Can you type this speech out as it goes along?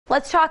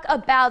Let's talk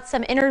about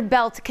some inner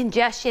belt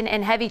congestion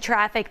and heavy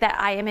traffic that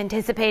I am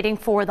anticipating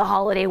for the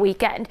holiday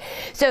weekend.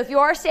 So if you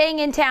are staying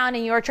in town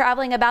and you're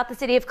traveling about the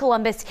city of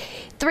Columbus,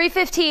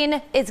 315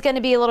 is going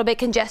to be a little bit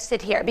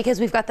congested here because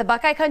we've got the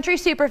Buckeye Country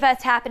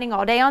Superfest happening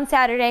all day on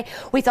Saturday.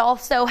 We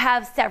also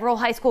have several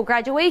high school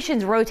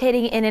graduations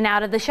rotating in and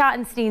out of the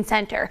Schottenstein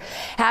Center.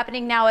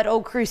 Happening now at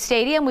Old Crew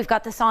Stadium, we've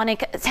got the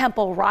Sonic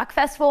Temple Rock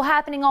Festival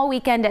happening all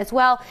weekend as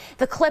well.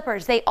 The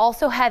Clippers, they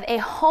also have a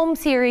home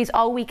series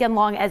all weekend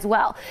long as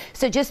well.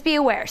 So just be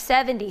aware,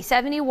 70,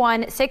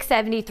 71,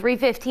 670,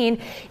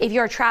 315. If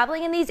you're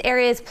traveling in these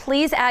areas,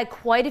 please add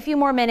quite a few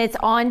more minutes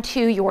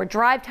onto your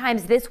drive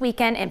times this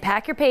weekend and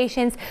pack your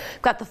patience.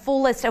 We've got the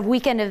full list of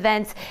weekend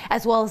events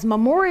as well as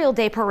Memorial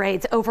Day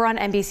parades over on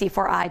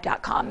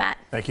NBC4i.com. Matt.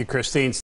 Thank you, Christine.